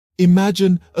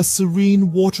Imagine a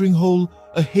serene watering hole,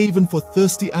 a haven for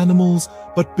thirsty animals,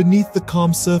 but beneath the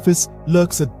calm surface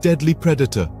lurks a deadly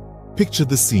predator. Picture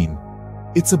the scene.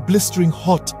 It's a blistering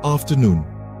hot afternoon.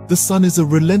 The sun is a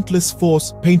relentless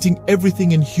force, painting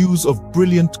everything in hues of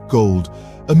brilliant gold.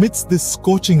 Amidst this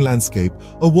scorching landscape,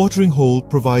 a watering hole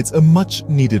provides a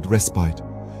much-needed respite.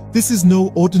 This is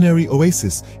no ordinary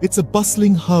oasis, it's a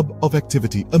bustling hub of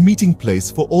activity, a meeting place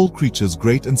for all creatures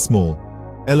great and small.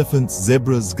 Elephants,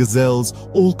 zebras, gazelles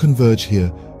all converge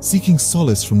here, seeking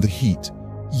solace from the heat.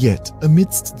 Yet,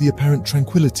 amidst the apparent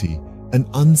tranquility, an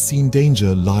unseen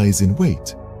danger lies in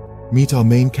wait. Meet our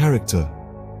main character,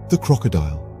 the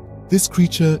crocodile. This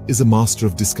creature is a master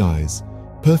of disguise,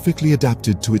 perfectly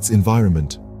adapted to its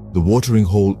environment. The watering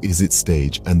hole is its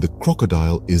stage, and the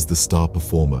crocodile is the star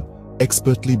performer,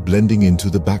 expertly blending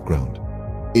into the background.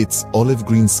 Its olive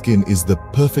green skin is the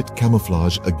perfect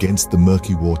camouflage against the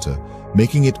murky water,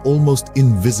 making it almost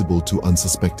invisible to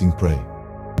unsuspecting prey.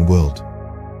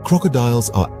 Crocodiles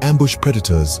are ambush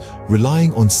predators,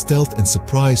 relying on stealth and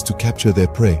surprise to capture their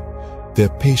prey. They're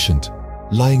patient,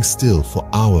 lying still for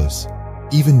hours,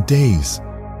 even days,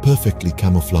 perfectly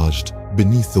camouflaged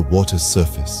beneath the water's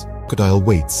surface. Crocodile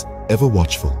waits, ever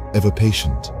watchful, ever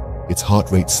patient. Its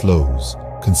heart rate slows,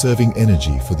 conserving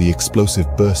energy for the explosive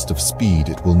burst of speed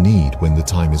it will need when the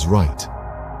time is right.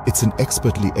 It's an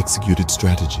expertly executed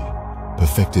strategy,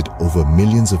 perfected over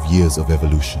millions of years of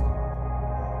evolution.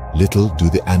 Little do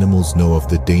the animals know of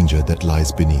the danger that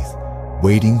lies beneath,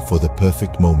 waiting for the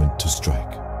perfect moment to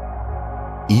strike.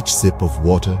 Each sip of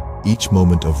water, each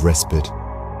moment of respite,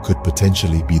 could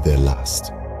potentially be their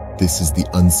last. This is the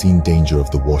unseen danger of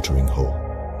the watering hole.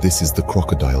 This is the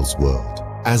crocodile's world.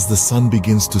 As the sun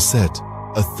begins to set,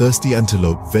 a thirsty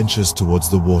antelope ventures towards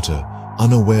the water,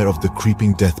 unaware of the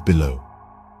creeping death below.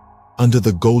 Under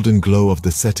the golden glow of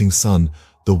the setting sun,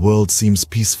 the world seems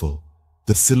peaceful.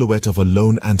 The silhouette of a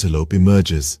lone antelope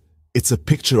emerges. It's a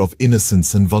picture of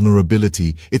innocence and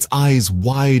vulnerability, its eyes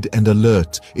wide and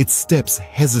alert, its steps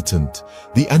hesitant.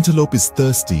 The antelope is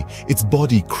thirsty, its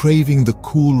body craving the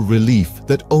cool relief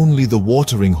that only the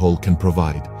watering hole can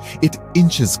provide. It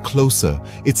inches closer,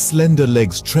 its slender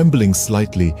legs trembling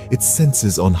slightly, its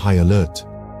senses on high alert.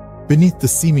 Beneath the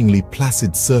seemingly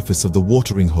placid surface of the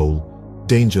watering hole,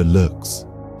 danger lurks.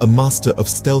 A master of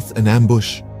stealth and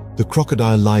ambush, the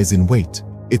crocodile lies in wait.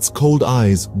 Its cold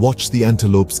eyes watch the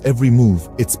antelope's every move,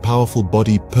 its powerful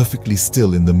body perfectly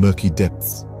still in the murky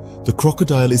depths. The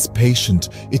crocodile is patient,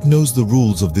 it knows the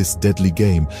rules of this deadly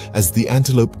game. As the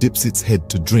antelope dips its head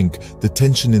to drink, the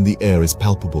tension in the air is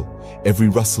palpable. Every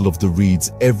rustle of the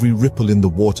reeds, every ripple in the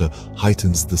water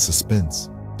heightens the suspense.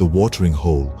 The watering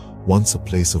hole, once a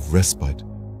place of respite,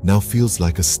 now feels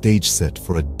like a stage set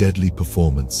for a deadly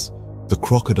performance. The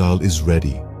crocodile is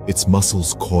ready. Its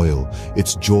muscles coil,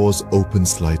 its jaws open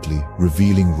slightly,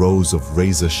 revealing rows of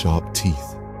razor-sharp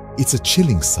teeth. It's a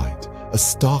chilling sight, a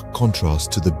stark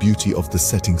contrast to the beauty of the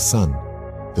setting sun.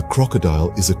 The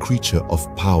crocodile is a creature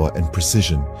of power and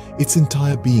precision, its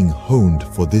entire being honed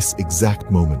for this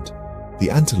exact moment. The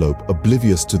antelope,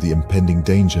 oblivious to the impending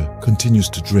danger, continues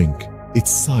to drink. Its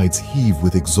sides heave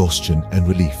with exhaustion and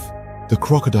relief. The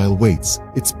crocodile waits,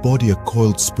 its body a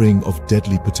coiled spring of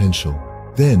deadly potential.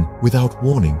 Then, without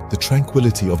warning, the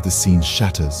tranquility of the scene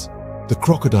shatters. The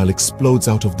crocodile explodes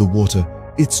out of the water,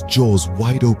 its jaws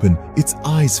wide open, its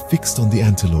eyes fixed on the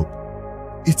antelope.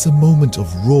 It's a moment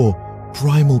of raw,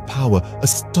 primal power, a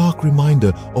stark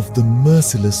reminder of the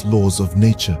merciless laws of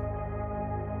nature.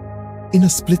 In a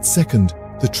split second,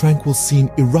 the tranquil scene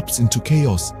erupts into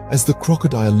chaos as the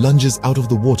crocodile lunges out of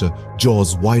the water,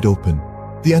 jaws wide open.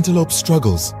 The antelope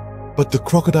struggles, but the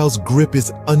crocodile's grip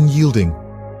is unyielding.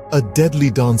 A deadly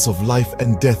dance of life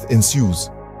and death ensues.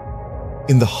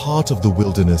 In the heart of the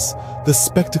wilderness, the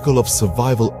spectacle of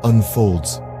survival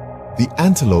unfolds. The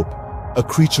antelope, a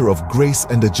creature of grace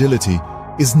and agility,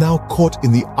 is now caught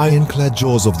in the ironclad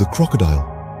jaws of the crocodile.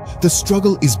 The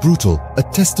struggle is brutal, a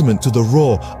testament to the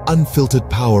raw, unfiltered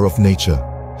power of nature.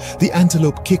 The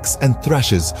antelope kicks and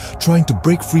thrashes, trying to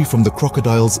break free from the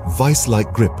crocodile's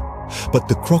vice-like grip. But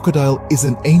the crocodile is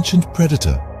an ancient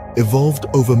predator, evolved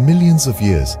over millions of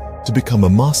years to become a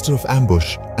master of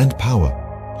ambush and power.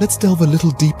 Let's delve a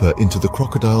little deeper into the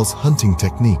crocodile's hunting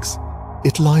techniques.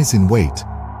 It lies in wait,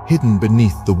 hidden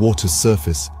beneath the water's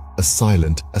surface, a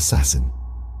silent assassin.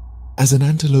 As an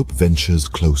antelope ventures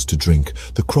close to drink,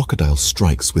 the crocodile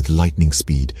strikes with lightning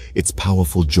speed, its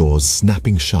powerful jaws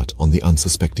snapping shut on the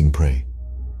unsuspecting prey.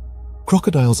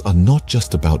 Crocodiles are not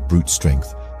just about brute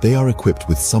strength, they are equipped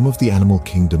with some of the animal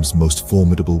kingdom's most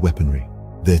formidable weaponry.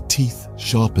 Their teeth,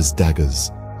 sharp as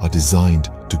daggers, are designed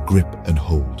to grip and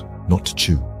hold, not to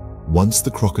chew. Once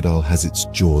the crocodile has its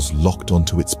jaws locked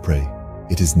onto its prey,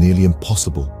 it is nearly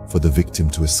impossible for the victim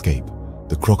to escape.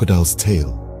 The crocodile's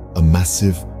tail, a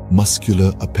massive,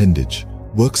 muscular appendage,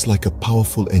 works like a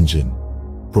powerful engine,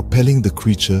 propelling the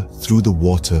creature through the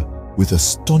water with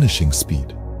astonishing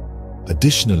speed.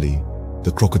 Additionally,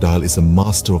 the crocodile is a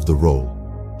master of the roll,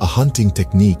 a hunting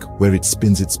technique where it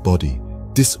spins its body,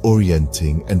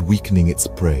 disorienting and weakening its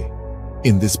prey.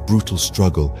 In this brutal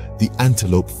struggle, the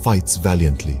antelope fights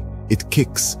valiantly. It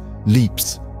kicks,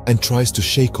 leaps, and tries to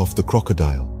shake off the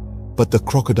crocodile. But the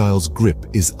crocodile's grip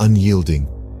is unyielding.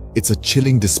 It's a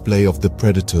chilling display of the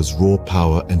predator's raw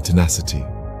power and tenacity.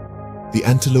 The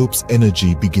antelope's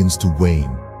energy begins to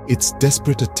wane, its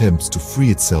desperate attempts to free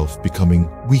itself becoming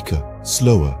weaker,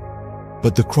 slower.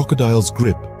 But the crocodile's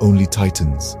grip only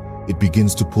tightens. It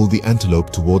begins to pull the antelope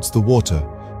towards the water,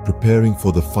 preparing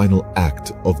for the final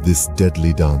act of this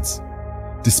deadly dance.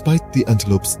 Despite the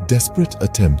antelope's desperate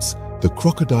attempts, the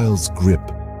crocodile's grip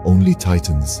only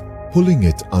tightens, pulling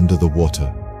it under the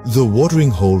water. The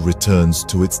watering hole returns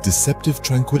to its deceptive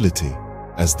tranquility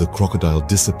as the crocodile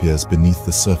disappears beneath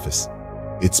the surface,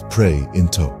 its prey in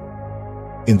tow.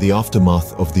 In the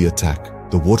aftermath of the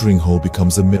attack, the watering hole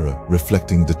becomes a mirror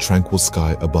reflecting the tranquil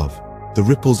sky above. The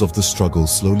ripples of the struggle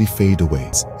slowly fade away.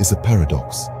 It is a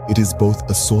paradox. It is both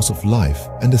a source of life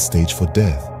and a stage for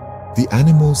death. The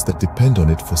animals that depend on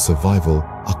it for survival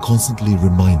are constantly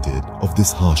reminded of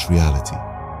this harsh reality.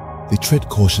 They tread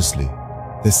cautiously,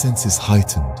 their senses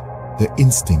heightened, their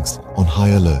instincts on high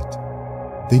alert.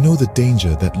 They know the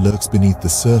danger that lurks beneath the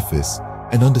surface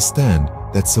and understand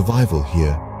that survival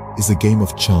here is a game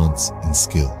of chance and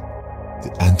skill.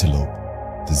 The antelope,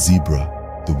 the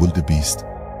zebra, the wildebeest,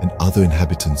 and other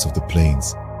inhabitants of the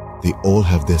plains, they all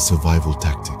have their survival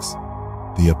tactics.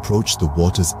 They approach the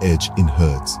water's edge in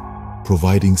herds,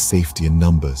 providing safety in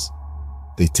numbers.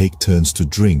 They take turns to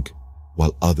drink,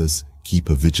 while others keep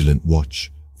a vigilant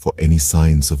watch for any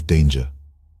signs of danger.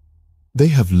 They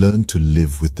have learned to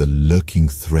live with the lurking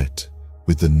threat,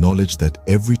 with the knowledge that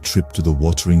every trip to the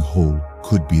watering hole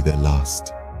could be their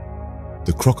last.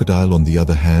 The crocodile, on the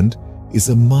other hand, is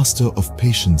a master of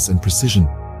patience and precision.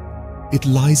 It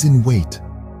lies in wait,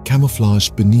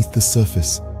 camouflaged beneath the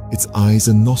surface, its eyes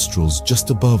and nostrils just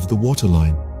above the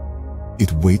waterline.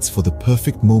 It waits for the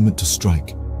perfect moment to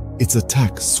strike, its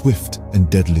attack swift and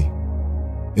deadly.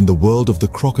 In the world of the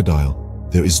crocodile,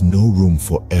 there is no room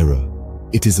for error.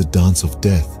 It is a dance of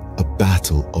death, a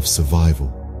battle of survival.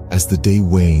 As the day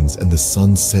wanes and the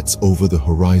sun sets over the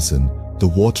horizon, the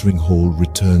watering hole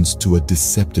returns to a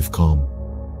deceptive calm.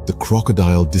 The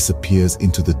crocodile disappears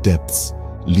into the depths,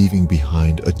 leaving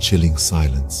behind a chilling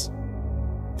silence.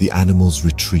 The animals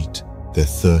retreat, their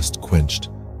thirst quenched,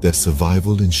 their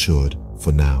survival ensured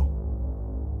for now.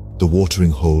 The watering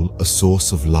hole, a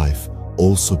source of life,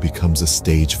 also becomes a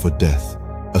stage for death,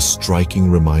 a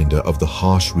striking reminder of the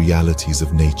harsh realities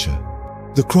of nature.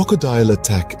 The crocodile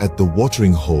attack at the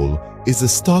watering hole is a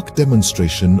stark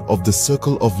demonstration of the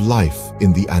circle of life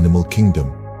in the animal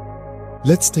kingdom.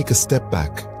 Let's take a step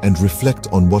back and reflect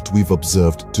on what we've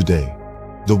observed today.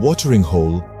 The watering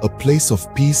hole, a place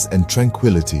of peace and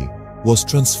tranquility, was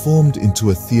transformed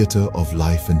into a theater of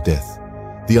life and death.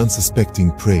 The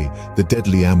unsuspecting prey, the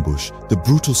deadly ambush, the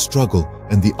brutal struggle,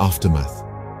 and the aftermath.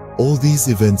 All these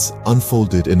events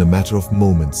unfolded in a matter of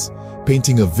moments,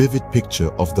 painting a vivid picture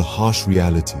of the harsh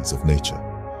realities of nature.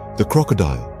 The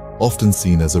crocodile, often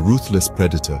seen as a ruthless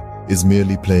predator, is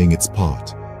merely playing its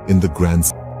part in the grand.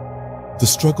 The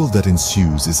struggle that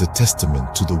ensues is a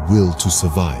testament to the will to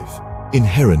survive,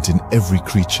 inherent in every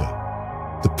creature.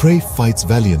 The prey fights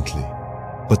valiantly,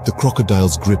 but the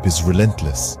crocodile's grip is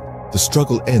relentless. The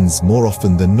struggle ends more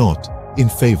often than not in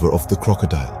favor of the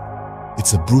crocodile.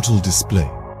 It's a brutal display,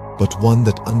 but one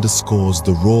that underscores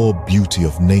the raw beauty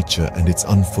of nature and its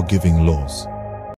unforgiving laws.